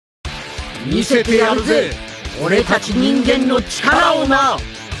見せてやるぜ、俺たち人間の力をな。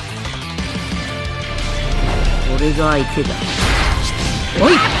俺が相手だ。お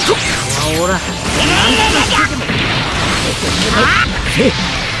い、ほら、なんとかしてでも。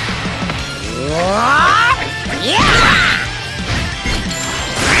うわー、いや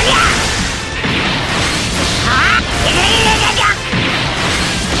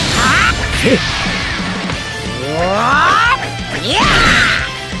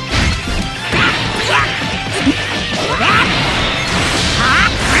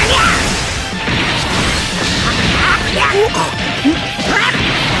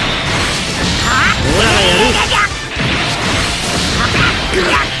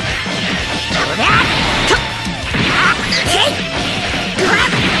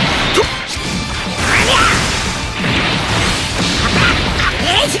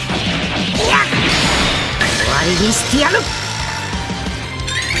にしてやる。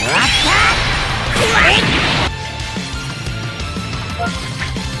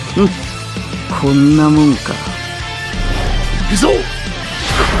こんなもんか。行くぞ、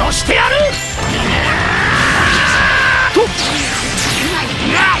殺してやる。とよっ、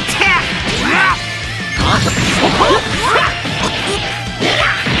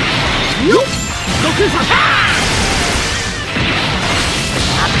悟空さん。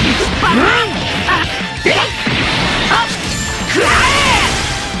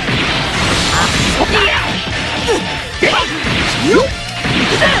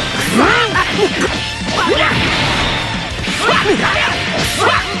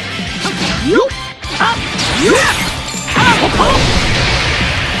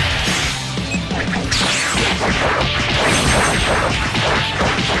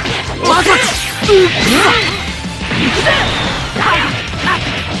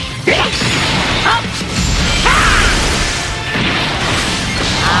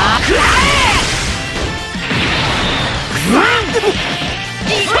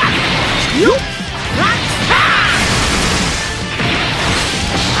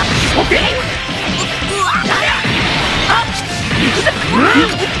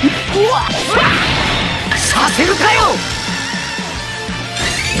させるかよ。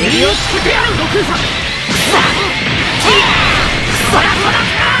襟をつけてやる、悟空さん。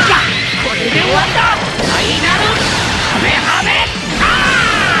これで終わりだ。大なるハメハメ。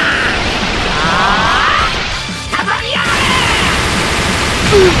たまりやがれ。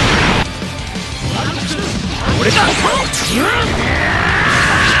俺だ。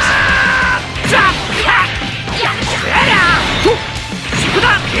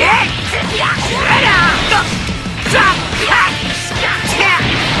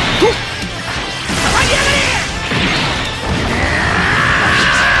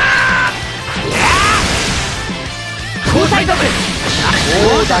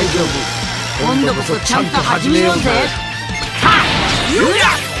大丈夫。今度こそちゃんと始めようぜ。はっ、よっし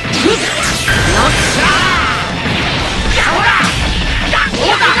ゃー。ほら、ほ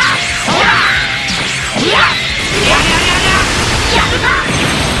ら、ほら、やるな。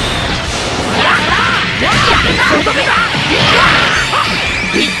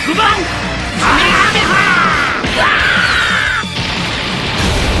ビッグバンハメハメハ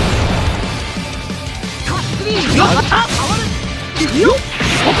よっ、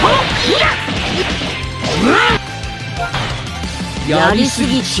やりす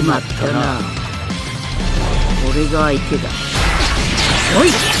ぎちまったな。俺が相手だ。おい、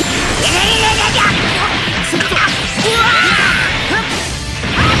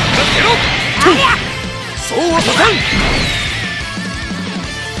そうはさせん。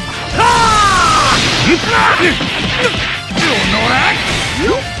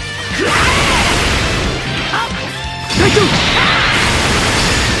大丈夫。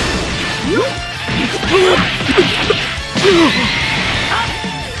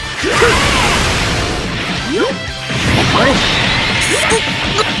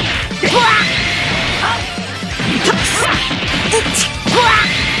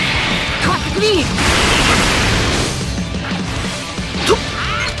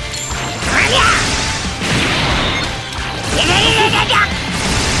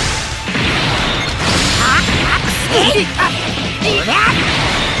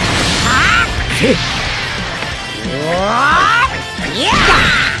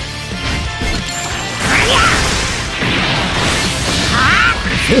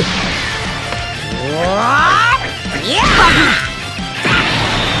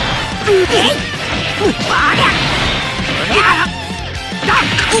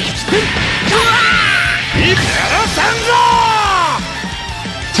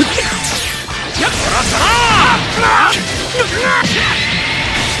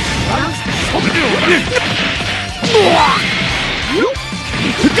届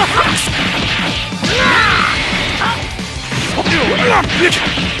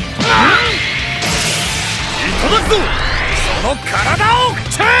くぞ、その体を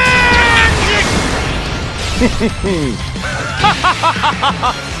チェンジ。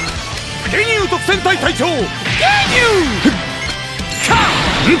ゲニュー特戦隊隊長ゲニューカ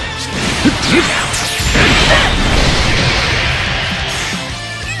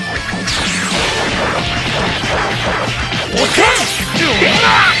オッケー。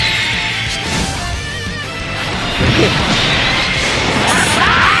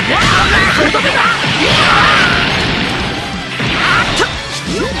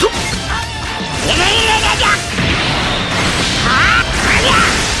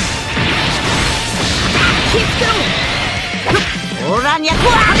オラニャコ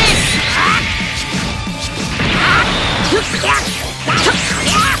アです。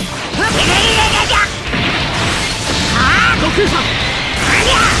悟空さん。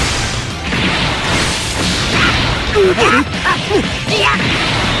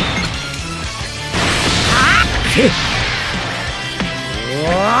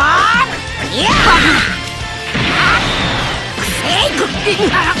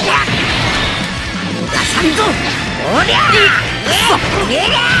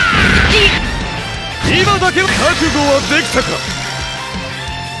今だけの覚悟はできたか。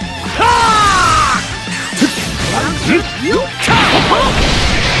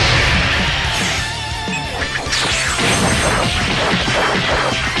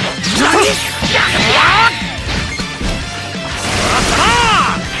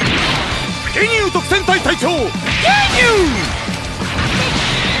ゲニュー特戦隊隊長ゲニュー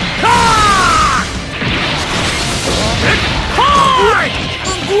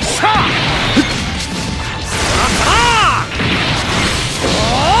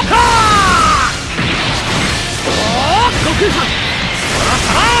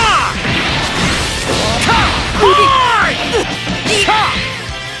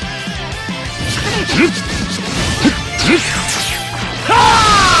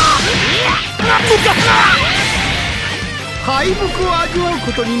敗北を味わう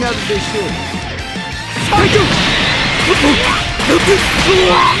ことになるでしょう。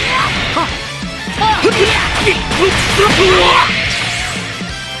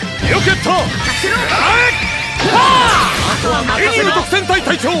よくやった。ゲニュー特戦隊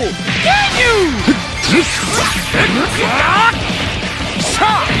隊長ゲニュー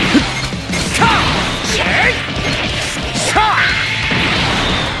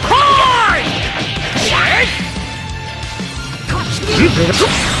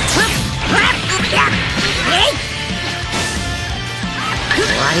終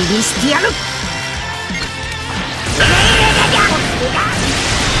わりにしてやる。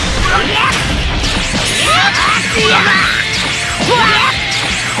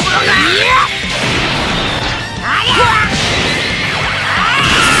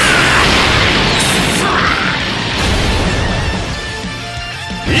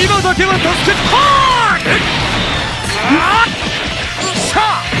今だけは助け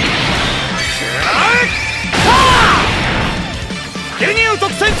ゲニュー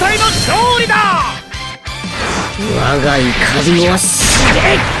特戦隊の勝利だ。我が怒りを知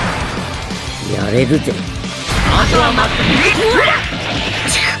れ。やれるぜ。あとは待っ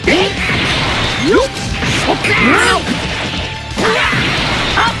てよっ。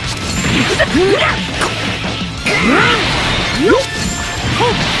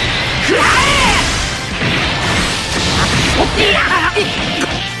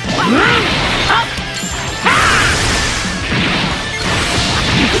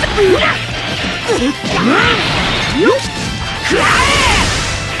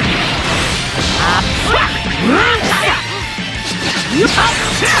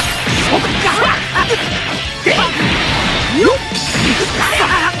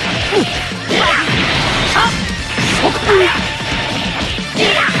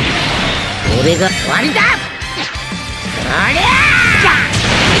俺が終わりだ。ありゃ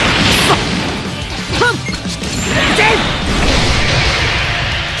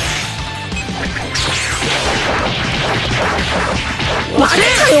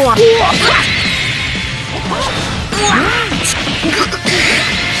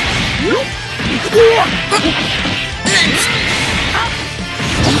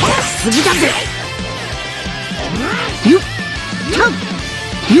すぎだぜ。よっ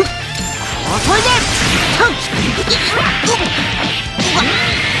よっ遅いで。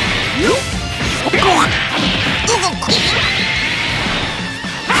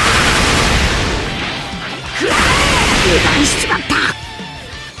油断しちまった。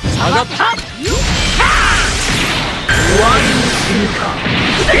下がった。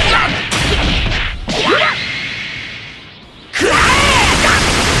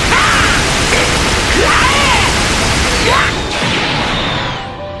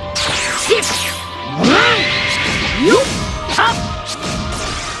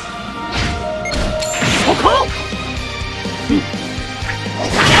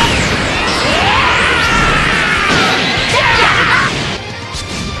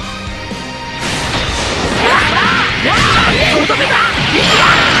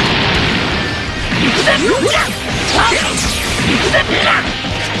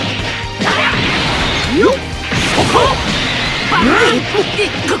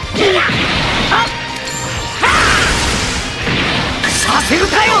させる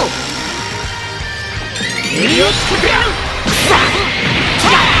かよ。襟をつけてやる。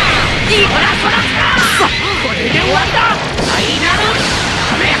ほらそらこれで終わりだ。ファイナル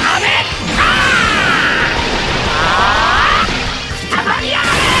ハメハメくたばりやがれ。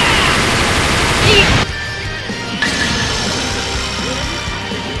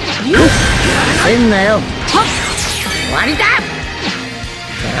せんなよ。終わりだ。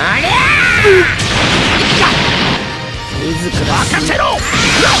ありゃ自ら任せろ。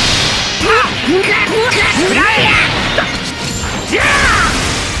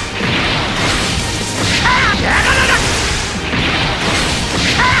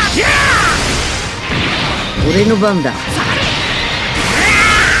俺の番だ。行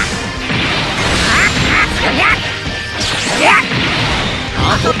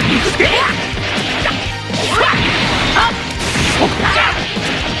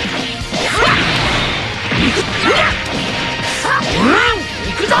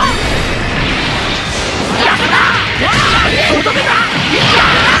くぞ。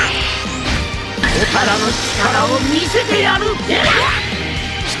おたらの力を見せてやる。よ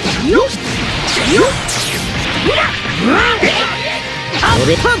っ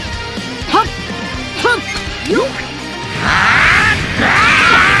俺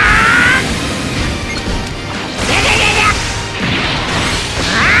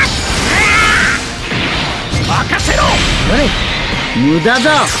任せろ。無駄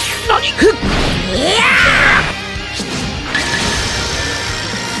だ。何く上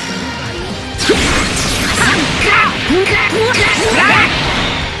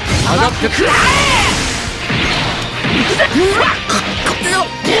がってくれ。行くぜ。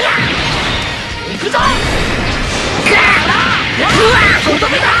行くぞ。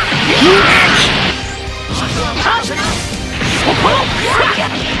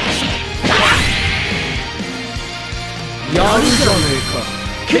やるじゃねえか。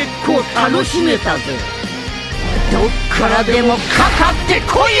結構楽しめたぜ。どっからでもかかって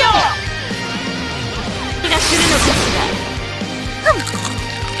こいよ。がするのです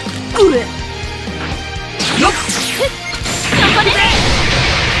が。うれ。よっ。そこで。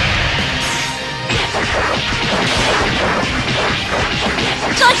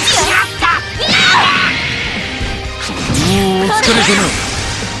こっちよ。もうお疲れ様。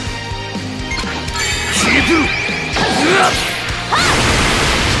消えてる。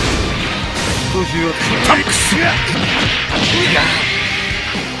どうしよう。タックス。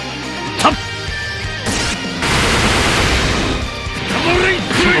タッ。たまれんく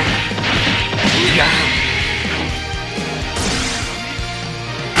れ。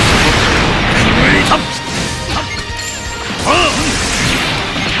タッ。タッ。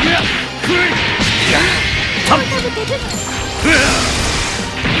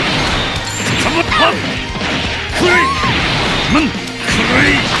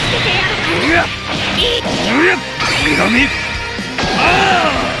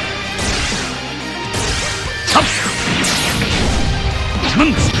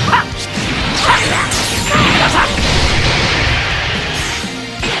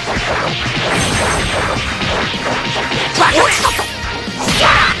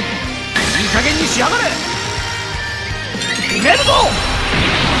いい加減にしやがれ。決めるぞ。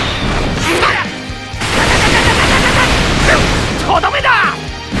とどめだ。や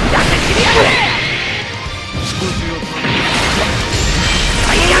って切りやがれ。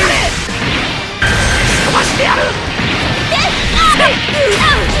はいやがれ。飛ばしてやる。フ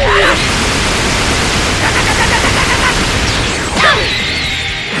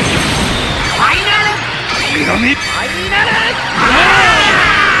ァイナル。ファイナル。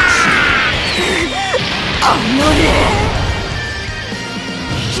あのね。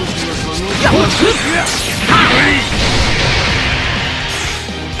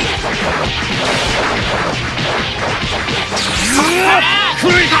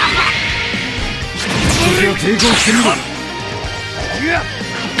抵抗してみろ。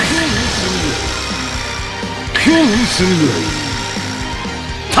興奮するぐらい。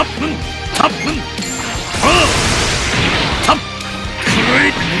タップンタップンああタップくらい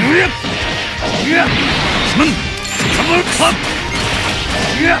ぬやいやすまんたまるか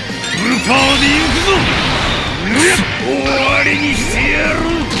いやフルパワーで行くぞぬや終わりにしてやる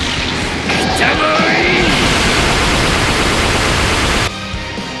来たまい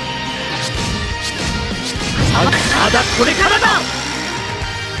まだこれからだ。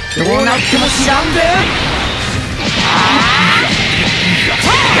どうなっても知らんぜ。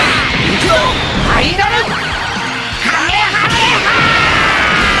行くぞファイナルカメハメハ。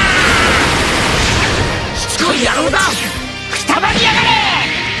しつこい野郎だ。くたばりやがれ。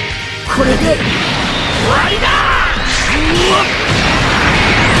これで終わりだ。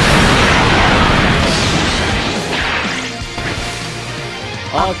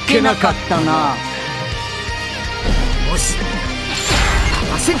あっけなかったな。よし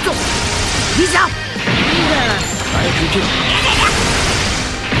合わせんぞ。いざ早く行け。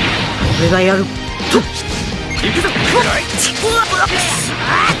俺がやると行くぞ。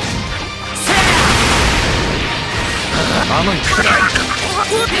甘いくらい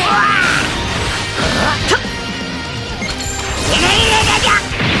逃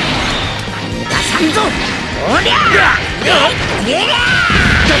がさんぞ。おりゃ上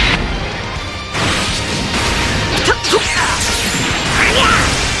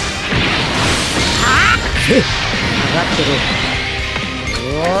がってる。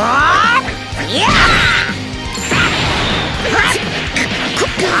いや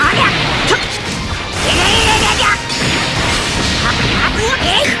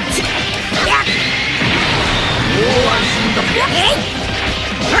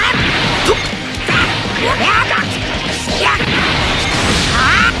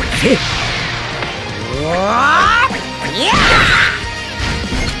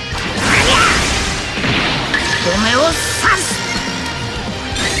止めを刺す。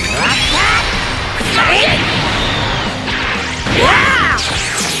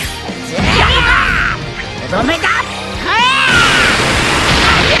とどめだ。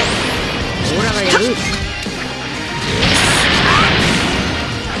オラがやる。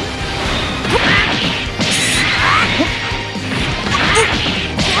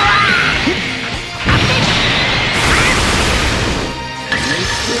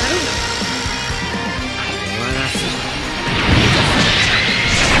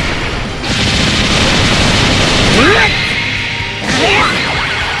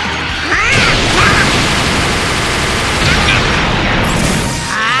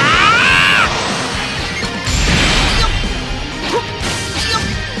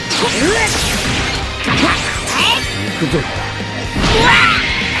行くぞ。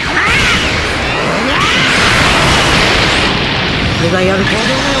俺がやる。とどめを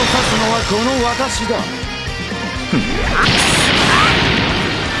刺すのはこの私だ。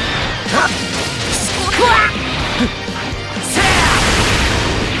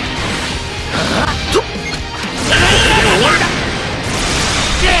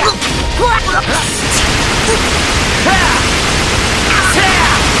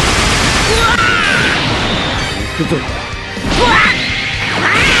行くぞ。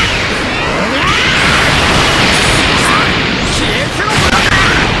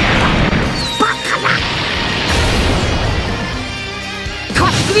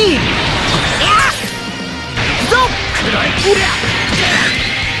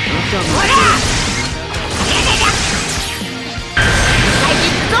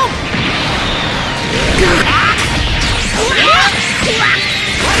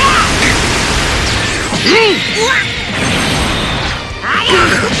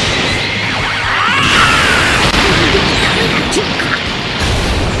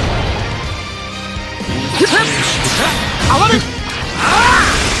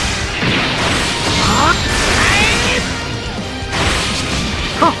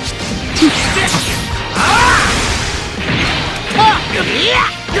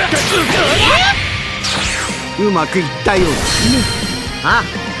うまくいったようですね。あ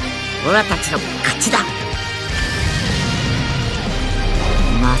あ、オラたちの勝ちだ。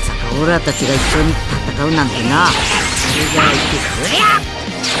まさかオラたちが一緒に戦うなんてな。それじゃあ行く。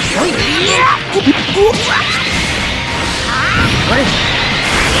おい、あれ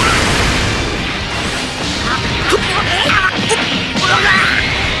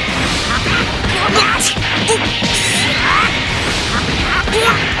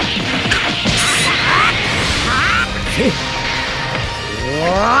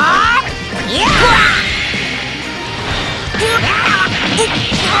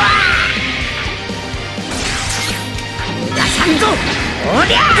逃がさんぞ。お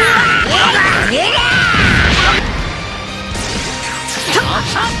りゃ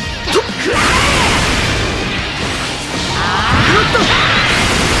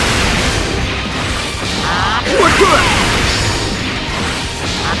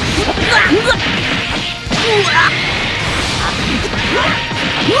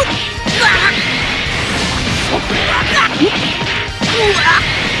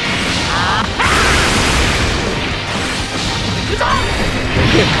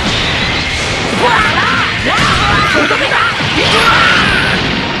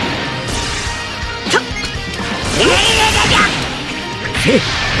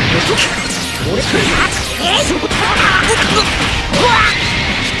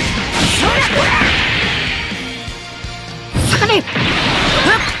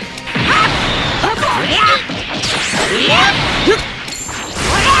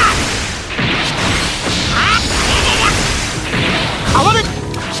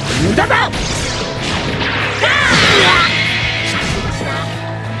無駄だ。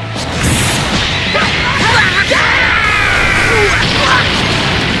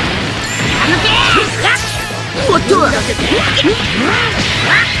おっと、俺が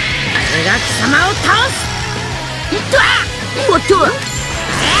貴様を倒す。おっと、おっと、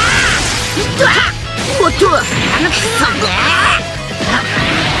おっと、う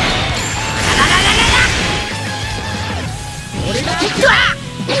わ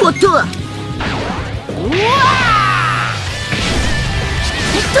おっと、も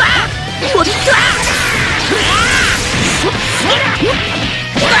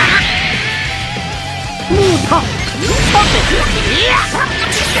うた。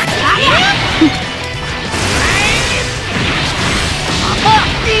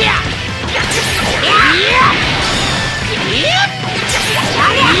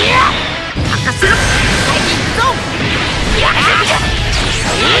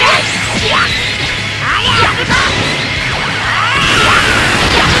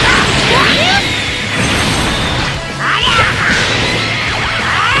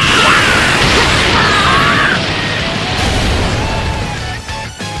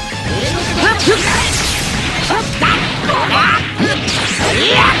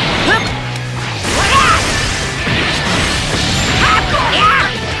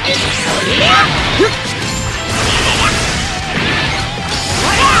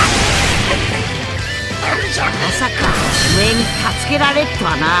まさかおめえに助けられっと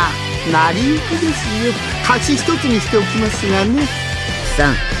はな。成り行きですよ。橋一つにしておきますがね。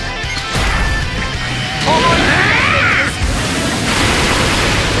さん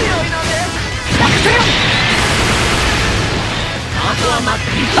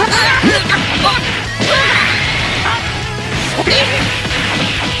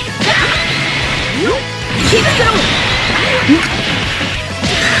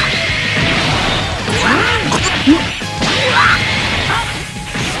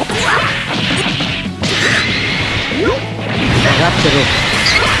下がってろ。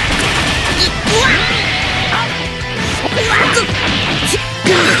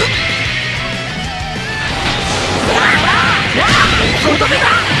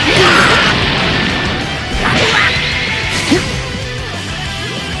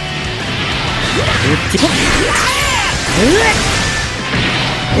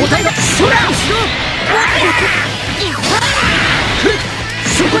お題だ。そら後ろ。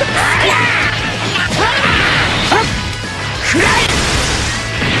そこだ。くらえ。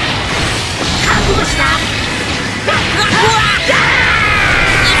覚悟した。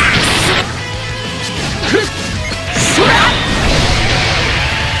そら。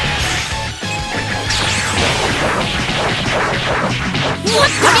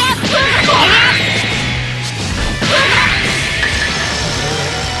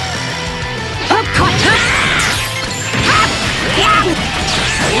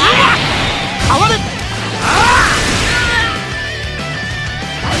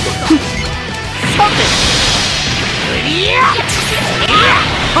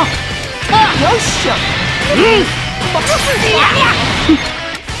よっしゃ。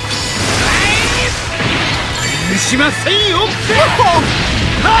許しませんよ。もっ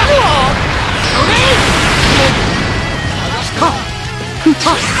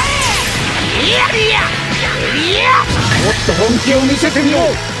と本気を見せてみよう。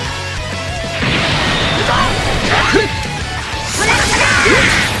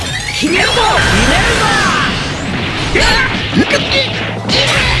ひねるぞ。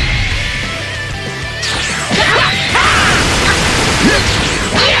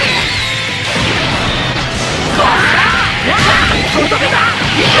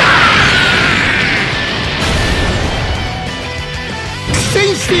苦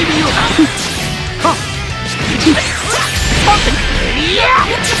戦しているよ。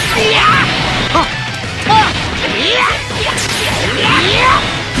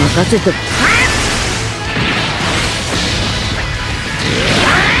任せて。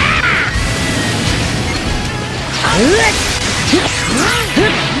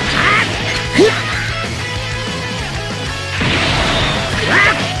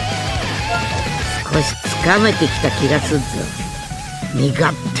少しつかめてきた気がするぞ、身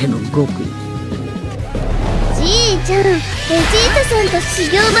勝手の極意。じいちゃん、ベジータさんと修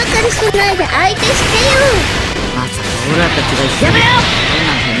行ばかりしないで相手してよ。まさかオラたちが一緒だよ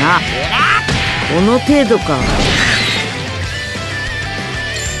なんてな。この程度か。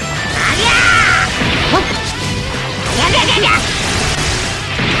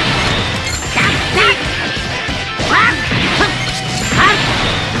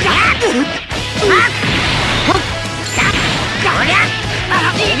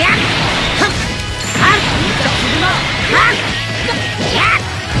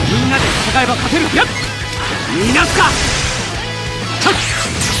みんなで戦えば勝てる。やっ見なすか。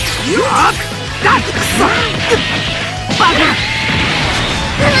よっだっくそバカ。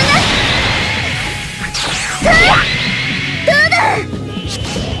どうだ。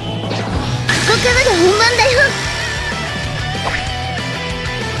ここからが本番だよ。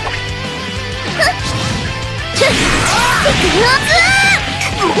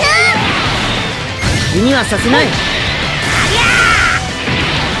気にはさせない。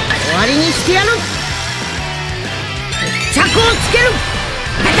終わりにしてやる。着をつける。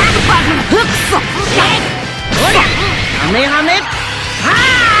ふっそ。おりゃハメハメ。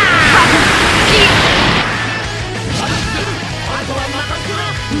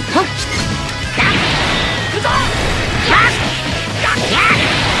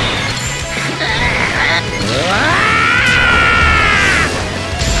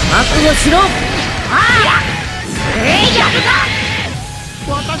覚悟しろ。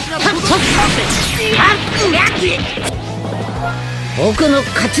僕の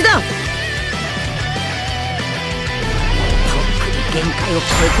勝ちだ。とっくに限界を超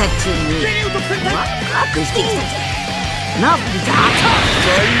えたっちゅうにワクワクしてきたぜな。ビザー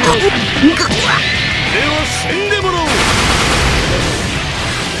トでは死んでもらおう。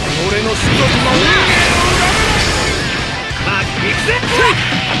俺の種族の運命を恨むな。行くぜ。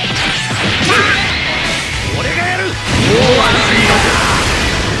俺がやる。もう悪いのか。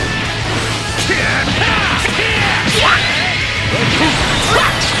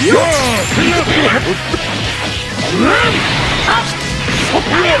よ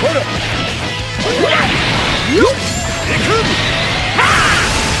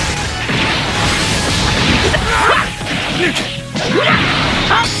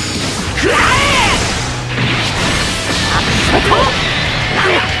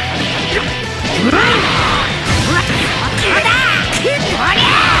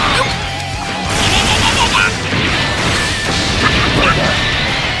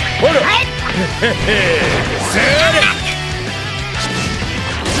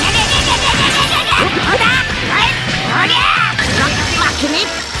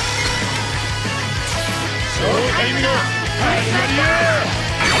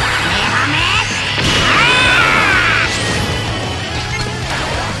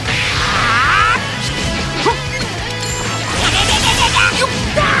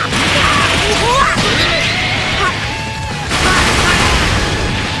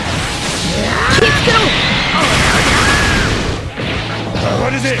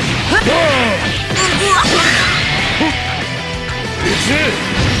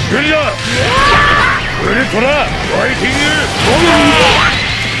ウルトラファイティングボ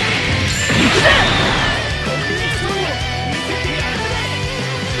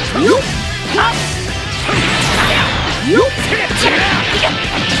ムよっ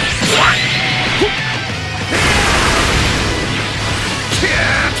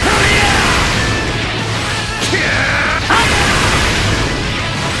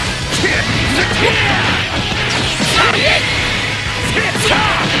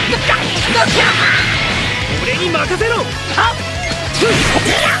俺に任せろ。ク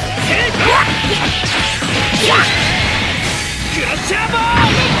ラッシャーボー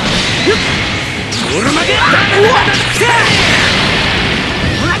ル。オルマゲオ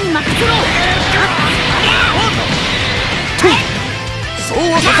ラに任せろ。そう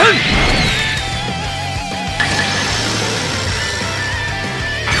はさせん。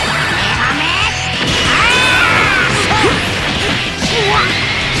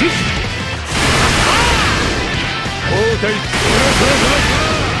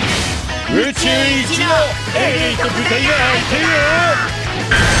宇宙一のエリート部隊が相手よ。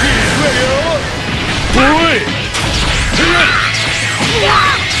行くわよ。おい。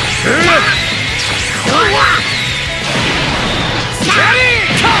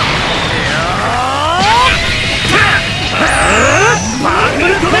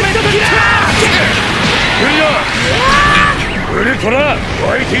ウルトラフ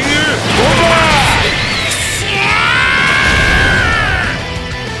ァイティングオーバー。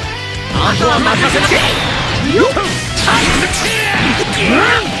あとは任せなさいよっ。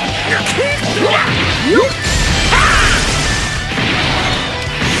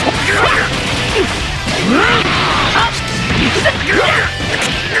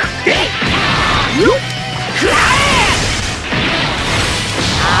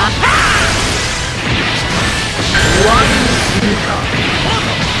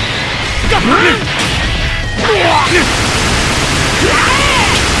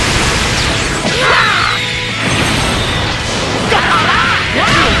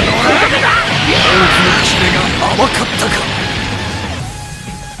甘かったか。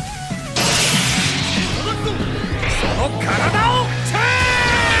その体をチェン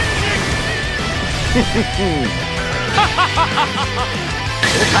ジ。お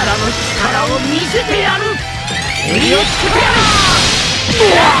からの力を見せてやる。襟をつけてやる。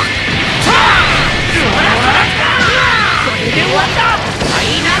これで終わった。ファイ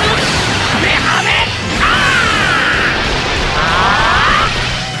ナルハメハメ。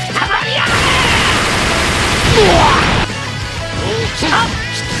くたばりやがれ。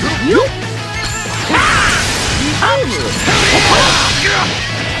よっ。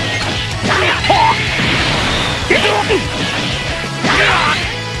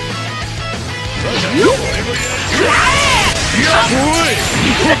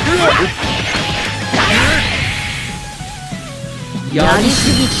やりす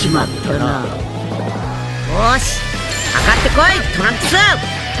ぎちまったな。よし、かかってこいトランクス。覚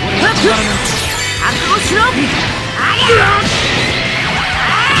悟しろ。ありゃ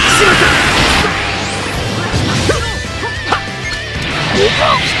しまった。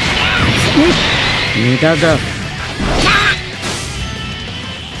無駄だ。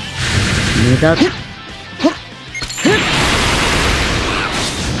無駄だ。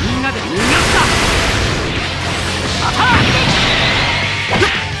みんなで逃がすか。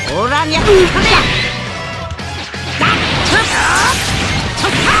オラにゃこれや。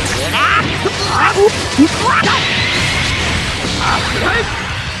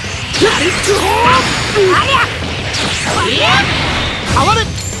変わる。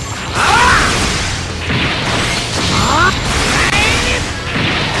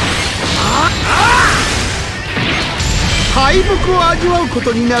敗北を味わうこ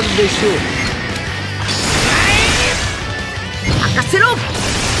とになるでしょう。任せろ。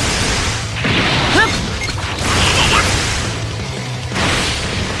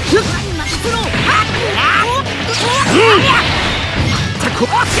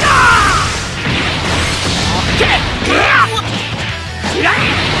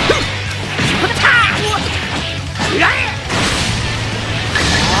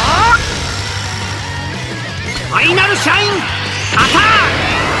ファイナルシャインアタッ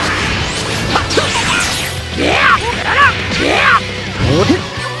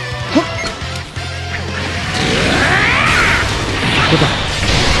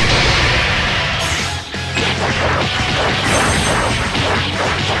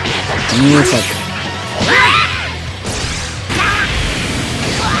見えたか。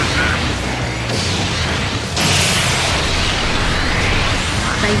ま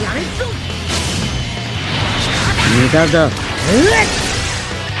たやれぞ。無駄だ。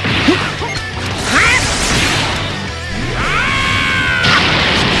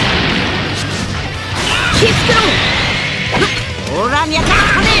気をつけろ。オラにゃかね。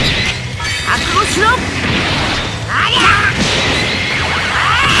覚悟しろ。ありゃ。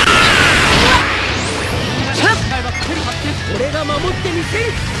俺が守ってみせる。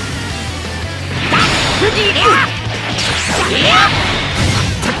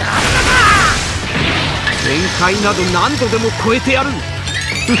限界など何度でも超えてやる。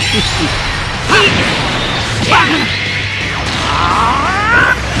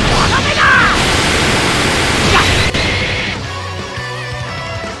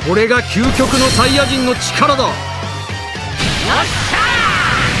これが究極のサイヤ人の力だ。よっしゃ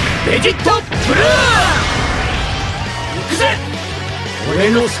ー。ベジットブルー。行くぜ。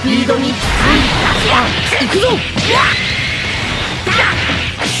俺のスピードに行くぞ。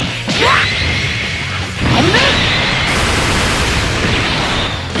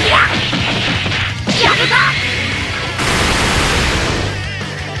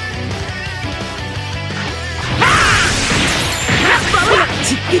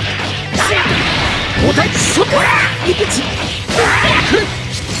おたいそこらいけちそ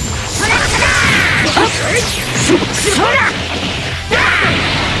ら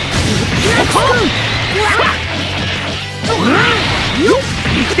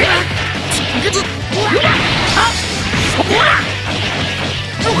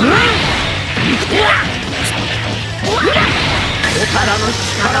おたらの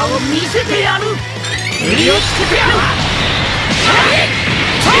力を見せてやる。襟をつけてやる。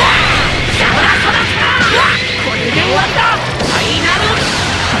これで終わりだ。ファイナル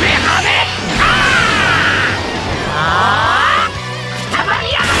ハメハメくたば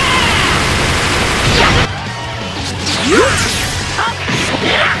りやがれ。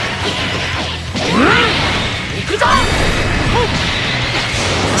行くぞ。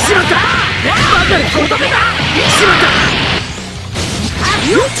しまった。バカなことめだ。しまった。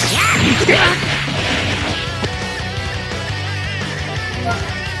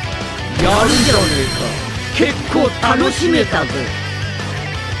やるんじゃねえか。結構楽しめたぜ。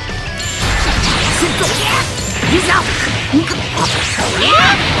いざ行くぜ。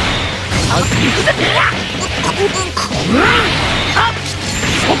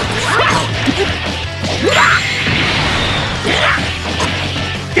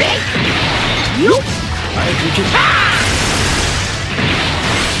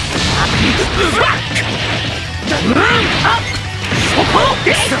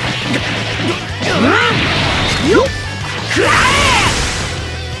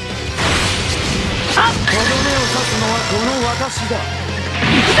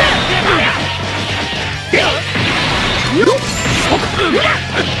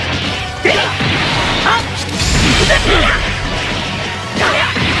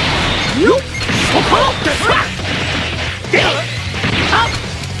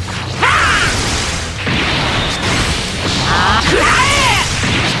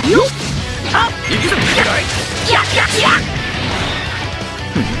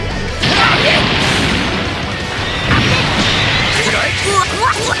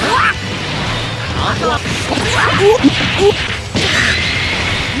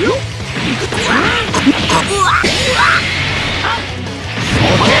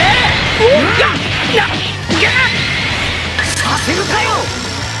させるかよ。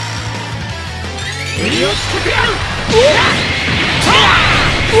襟をつけてやる。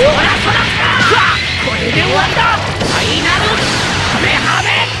これで終わりだ。ファイナルハメハメ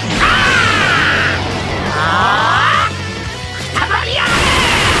くたばりやがれ。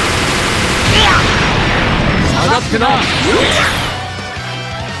下がってな。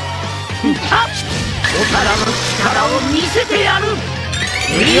おたらの力を見せてやる。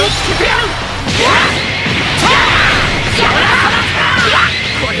襟をつけてやる。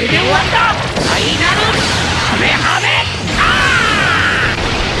これで終わりだ。ファイナルハメハメ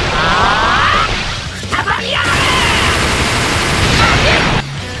くたばりやがれ。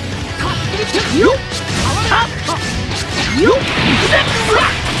よっよっ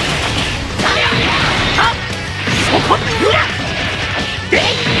そこ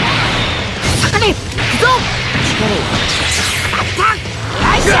坂根行くぞ。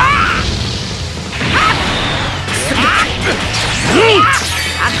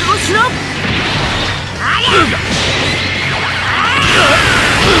覚悟しろ。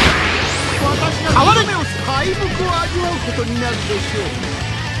変わる敗北を味わうことになるでしょう。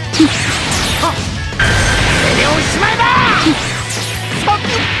これでおしまいだ。下がれ。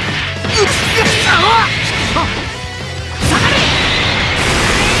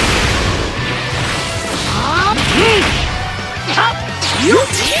よっ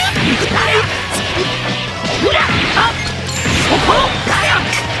そこだよ。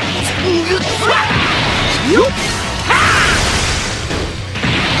よっ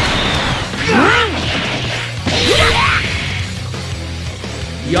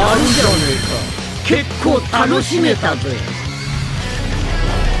やるんじゃねえか。結構楽しめたぜ。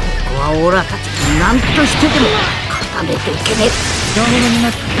ここはオラたち何としてでも固めていけねえ。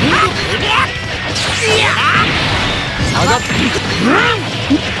上がっていく。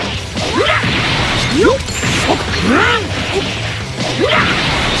よっ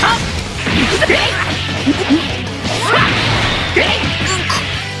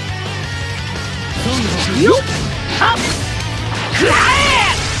よっくらえ。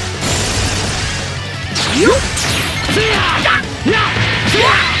よっ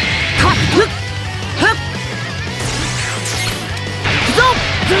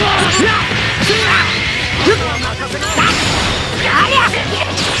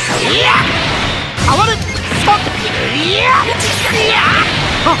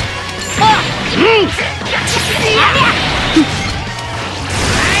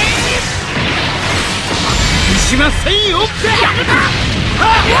しませんよ。やるな。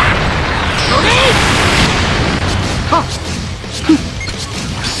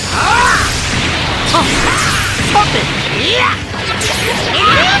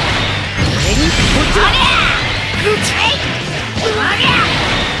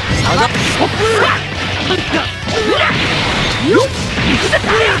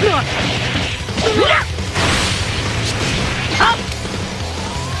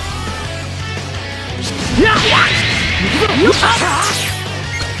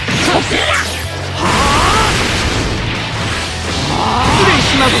失礼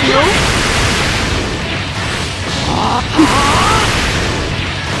しますよ。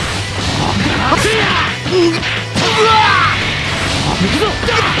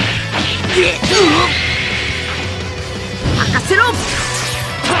任せろ。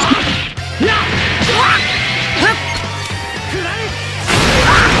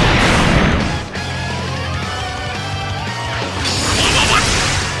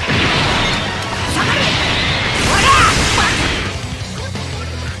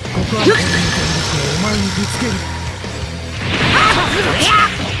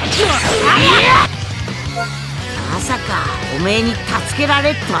まさかおめえに助けら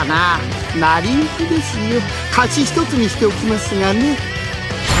れっとはな。なりゆきですよ。勝ち一つにしておきますがね。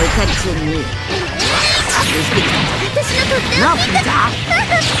俺たちに私のとってなあピザ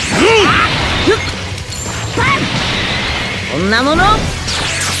こんなもの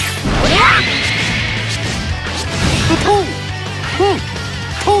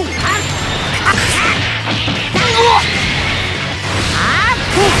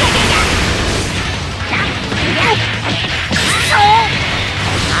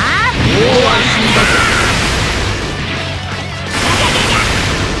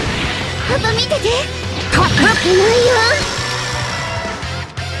パパ見てて。かっこないよ。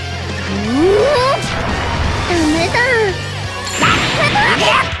ダメだ。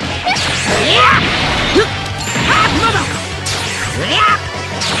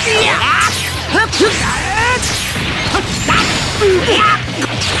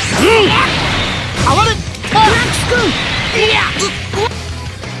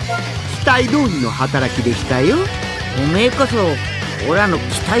期待通りの働きでしたよ。おめえこそオラの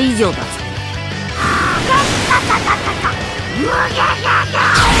期待以上だぞ。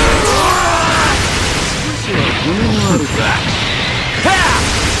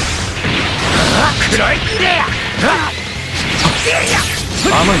暗い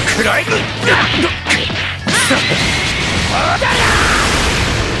甘い暗い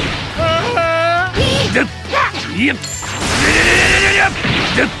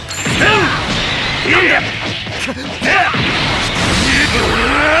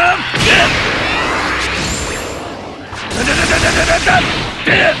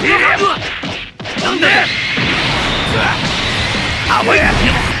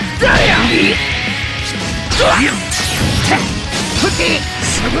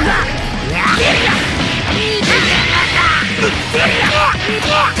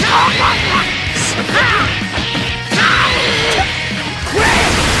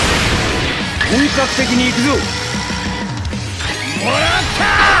本格的に行くぞ。もらった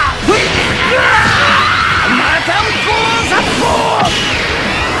また高殺法。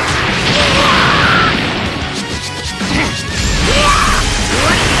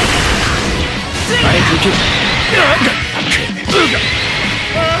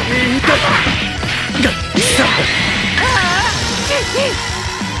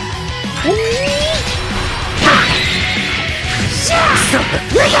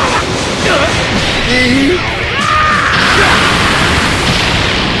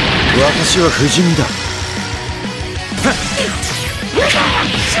私は不死身だ。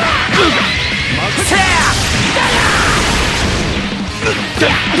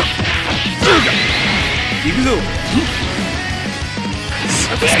行くぞ。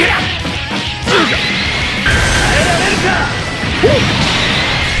耐えられるか。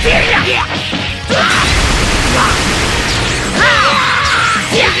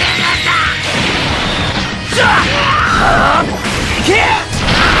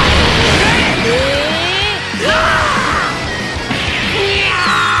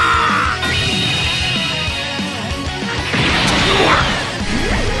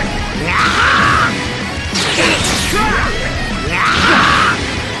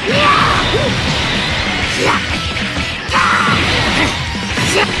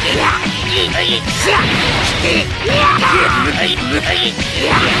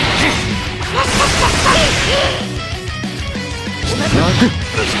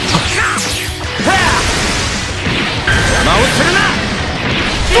邪魔をするな。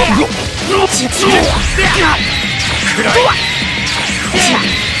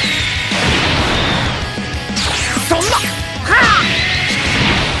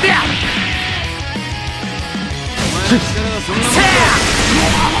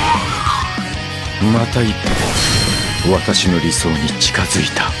また一歩私の理想に近づい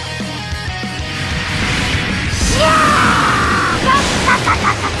た。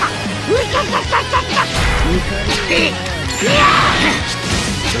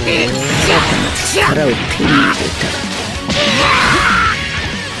力を手に入れた。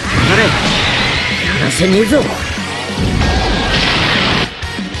あれ、やらせねえぞ。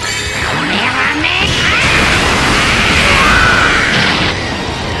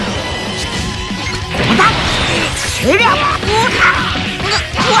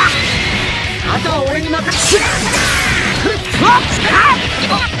あとは俺に任せろ。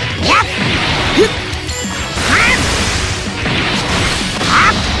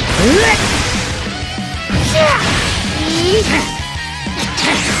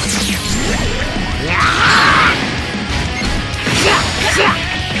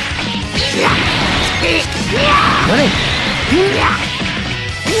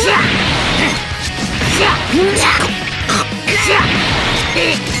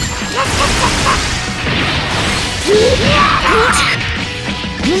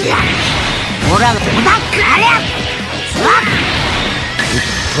ほら、一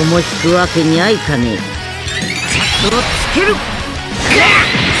歩も引くわけにはいかねえ。そをつける。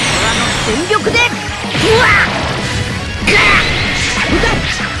全力で。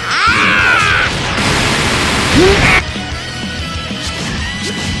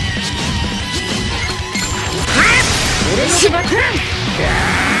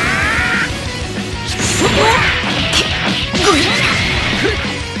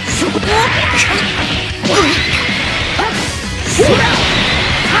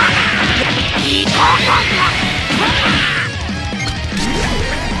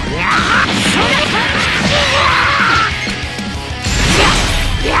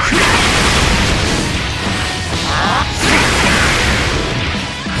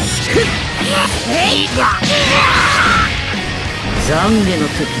懺悔の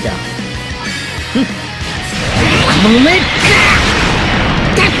時だ。もめっ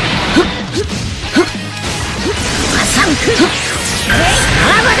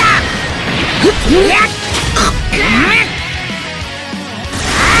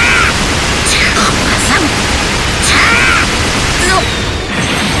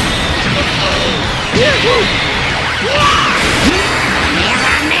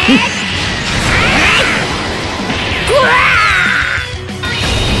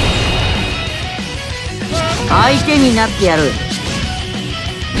相手になってやる。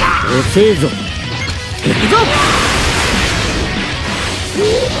遅えぞ。行くぞ。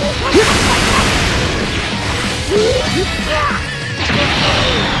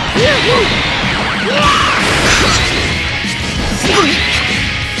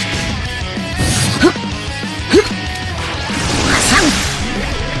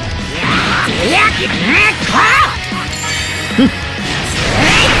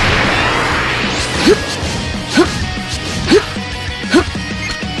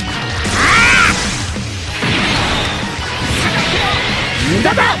無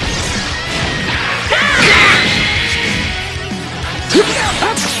駄だ。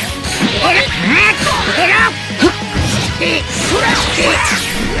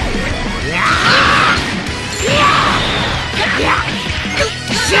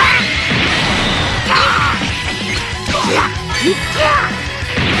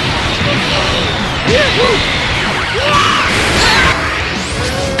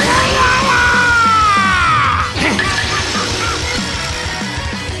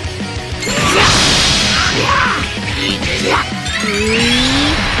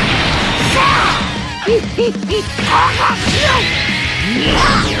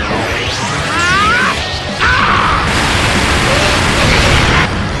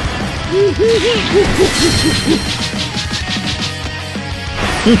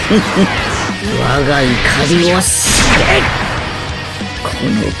我が怒りを知れ。この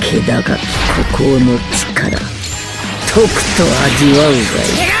気高き孤高の力、とくと味わうがい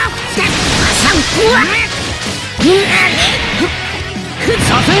い。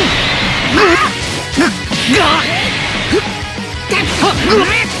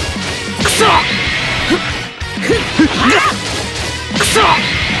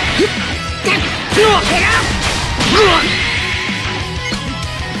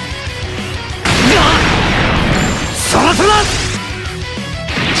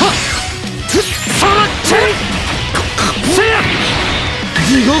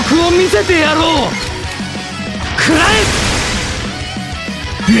地獄獄を見せてやろう。食らえ。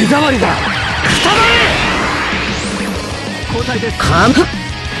目障りだ。くたばれ。交代です。かむ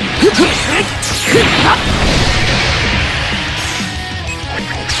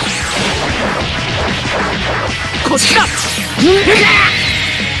こっちだ。こ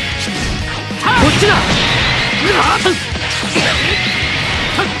っちだ。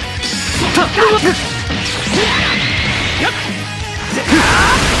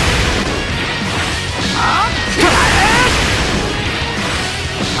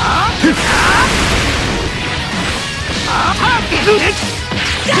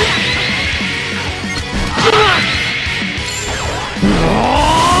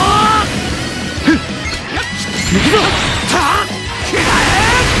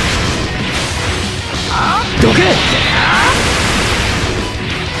どけ。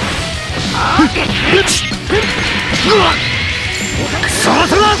そろ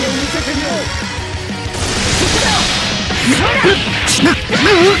そろだ。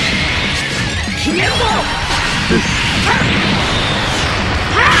決めるぞ。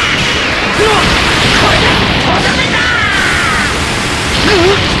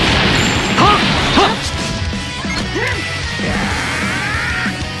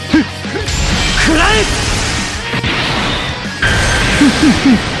食らえ。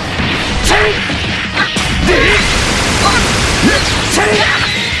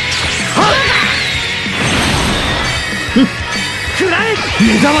食らえ。目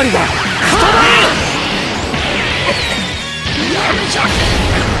障りだ。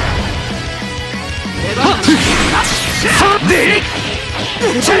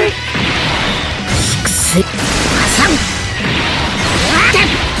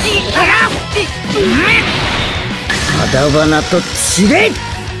肌花と血で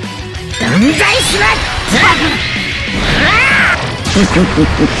断罪しまった。神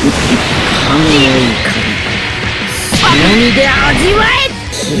の怒りその身で味わえ。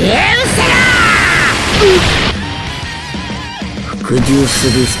消え失せろ。服従す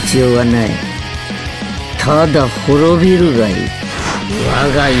る必要はない。ただ滅びるがいい。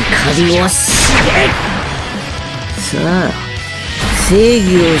我が怒りを知れ。さあ正義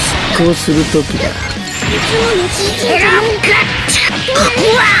を執行する時だ。選ぶか。ここ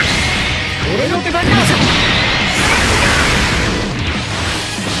は俺の手番だ。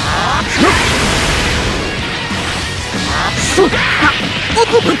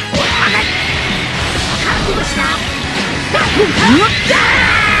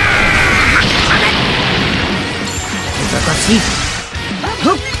難しい。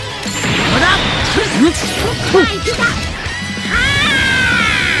ほっほら交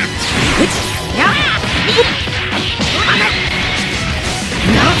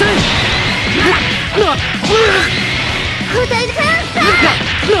代だ。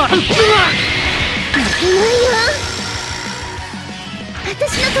いないよ。私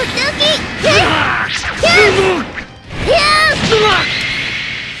のとっておき。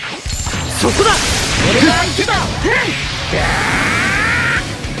そこだ。俺が相手だ。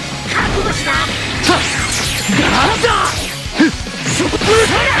覚悟しな。そこ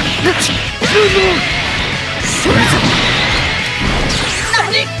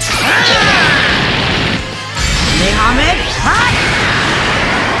メガメハ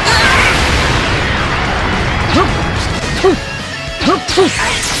終わ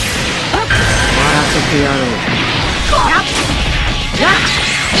らせてやろう。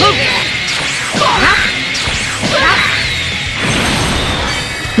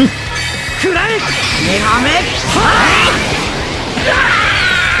食らえ。メガメ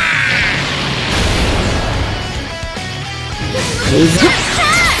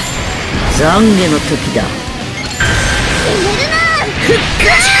懺悔の時だ。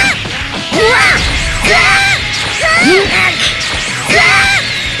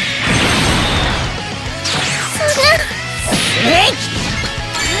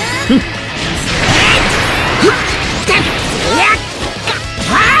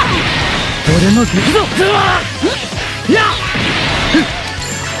俺の行くぞ。やっ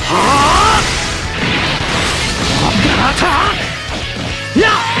はあガタや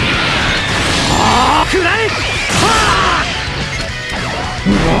っはあくらえ。はあお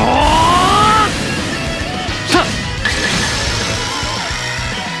ーさ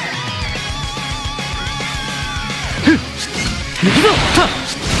行くぞ。さ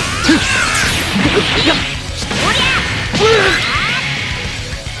やっは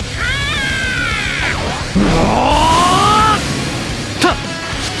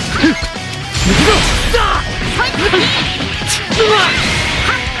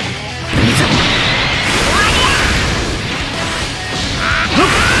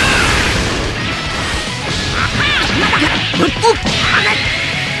っ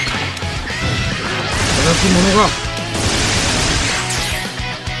き者が終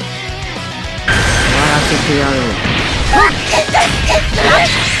わらせてやろう。こ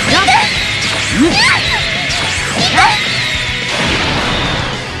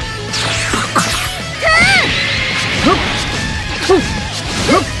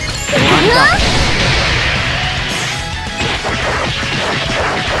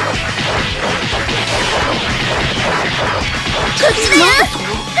っちだよ。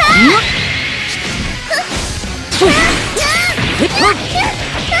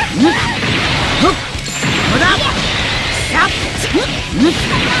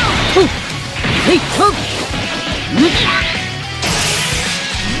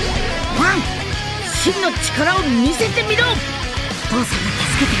真の力を見せてみろ。父さんが助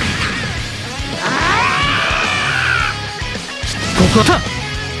けてくれた。ここだ。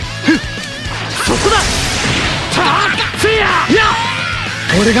そこだ。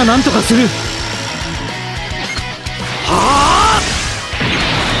俺が何とかする。はあ、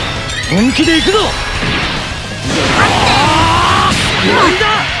本気で行くぞ。なんだ。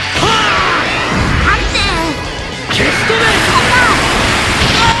消し止め。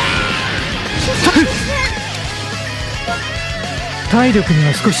体力に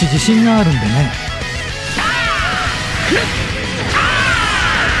は少し自信があるんでね。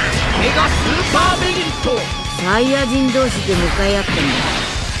メガスーパーメリット。サイヤ人同士で向かい合ってんだ。や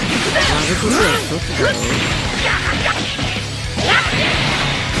ることは一つだろ。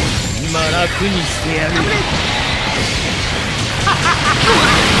今楽にしてやる。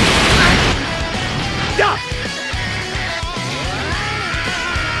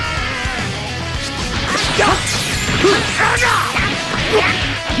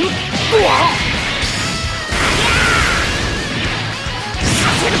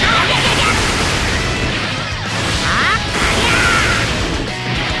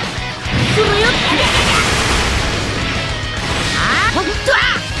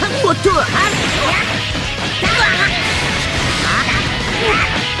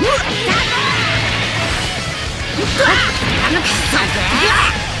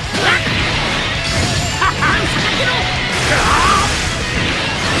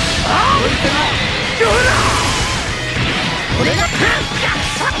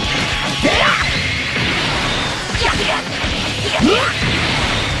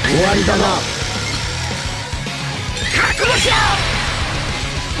終わりだな。覚悟しろ。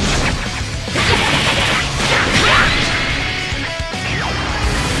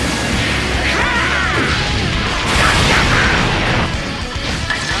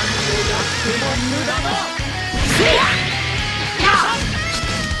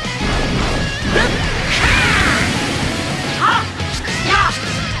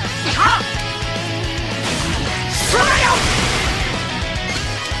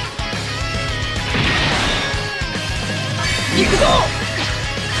行くぞ。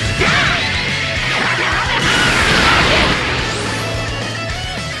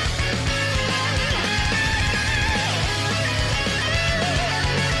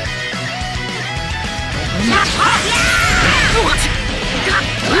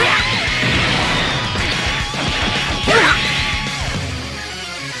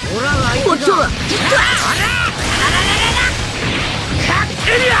こっちは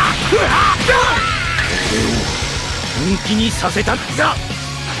本気にさせたんだ。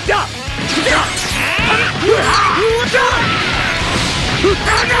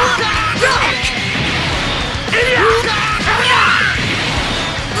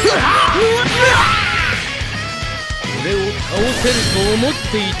俺を倒せると思っ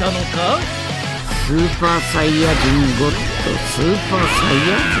ていたのか。スーパーサイヤ人ゴッド、スーパーサイ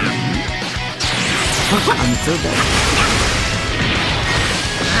ヤ人。本当だよ。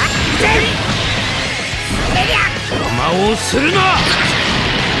邪魔をするな。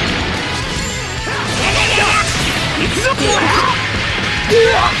行くぞ。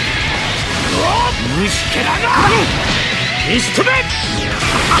虫けらが消し止め。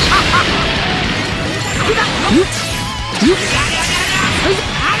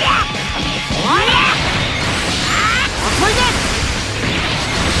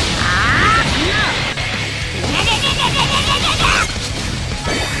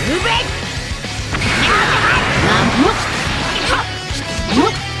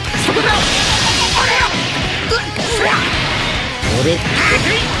俺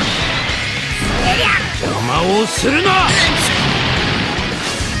邪魔をするな。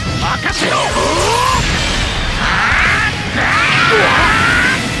任せろ。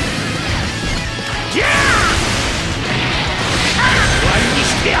終わりにし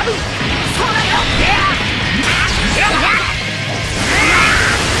てやる。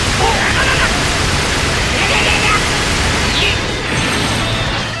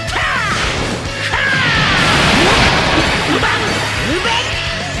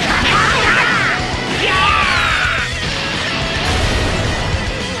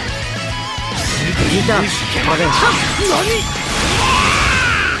これ。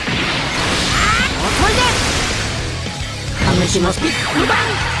試します。てめ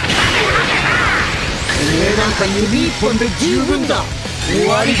えなんか指一本で十分だ。終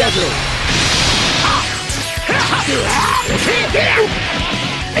わりだぞ。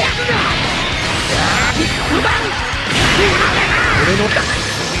俺のだ。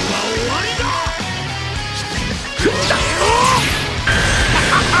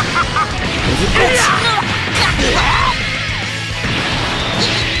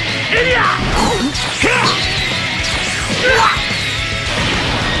エリア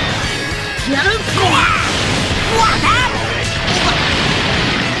やる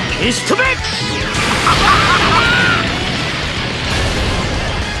消し止め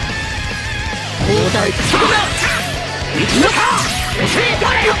交代そこだ行くのか押せ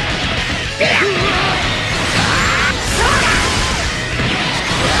誰よ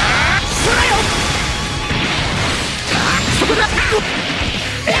そらよそこだ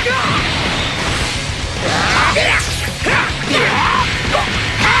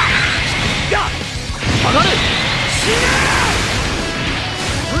上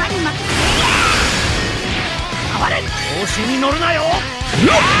がれ調子に乗るなよ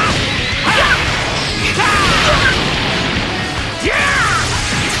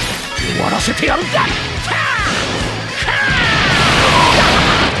終わらせてやるんだ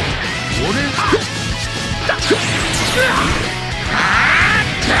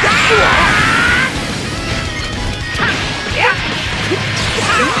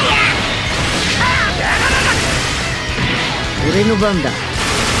俺の番だ。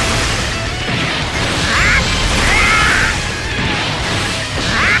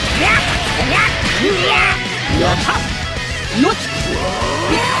やったよっ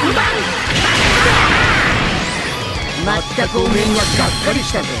まったくおめえにはがっかり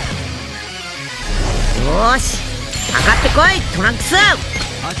したぜ。よーし上がってこいトランクス。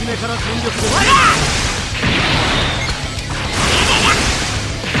初めから全力で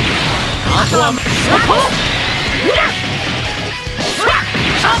あとはそこ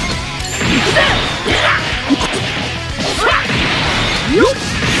行くぜよっ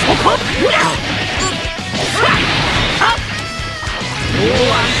そこもう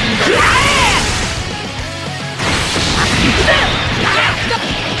安心だ行くぜ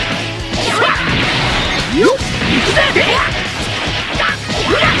よっ行くぜ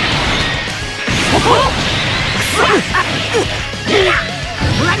そこ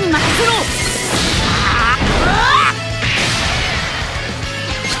村に任せろ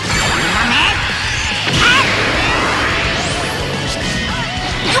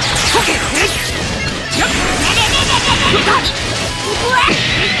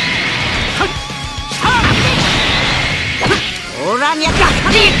オラにやった覚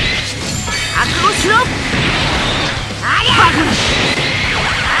悟しろバカな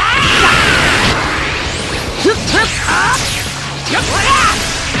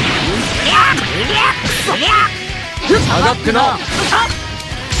上がってな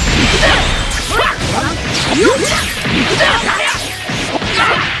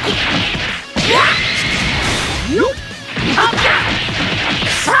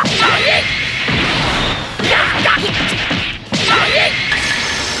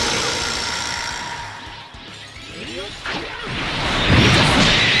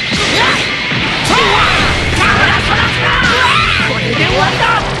これで終わった。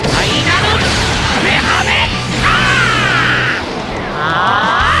ファイナルカメハメ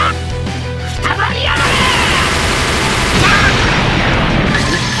二回りやがれ。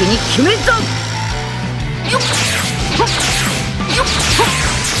一気に決めるぞ。よっよっよっ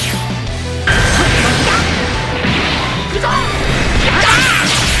行くぞ。や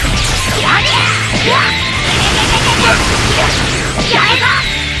れば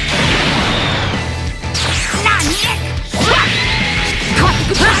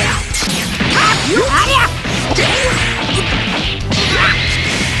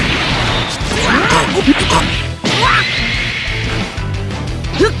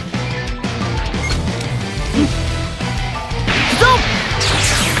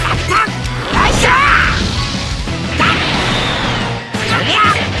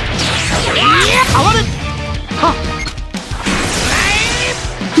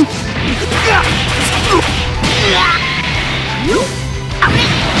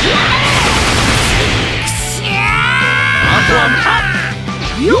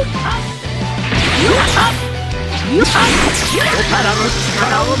おたらの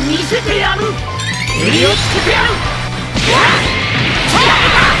力を見せてやる。襟をつけてやる。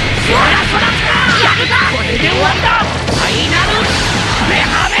これで終わりだ。ファイナルカメ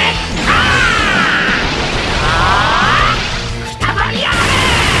ハメ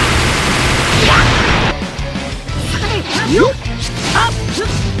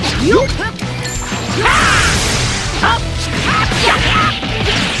よっ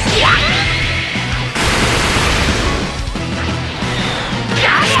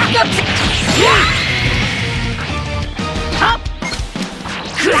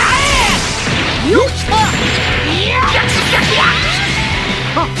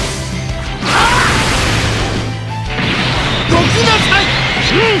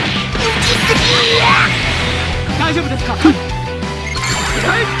大丈夫ですか？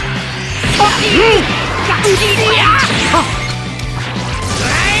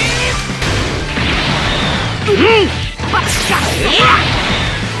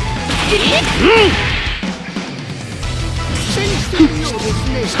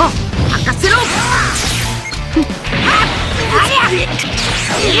さあ任せろ。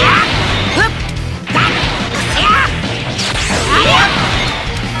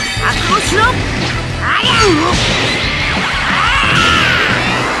覚悟しろ。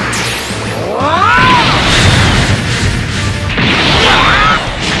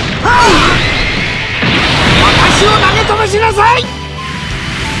私を投げ飛ばしなさい。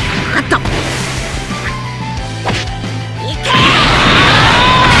あった。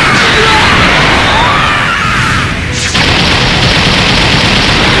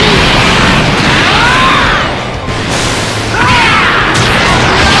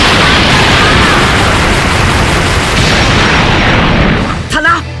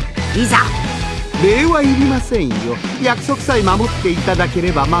いざ。礼はいりませんよ。約束さえ守っていただけ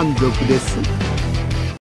れば満足です。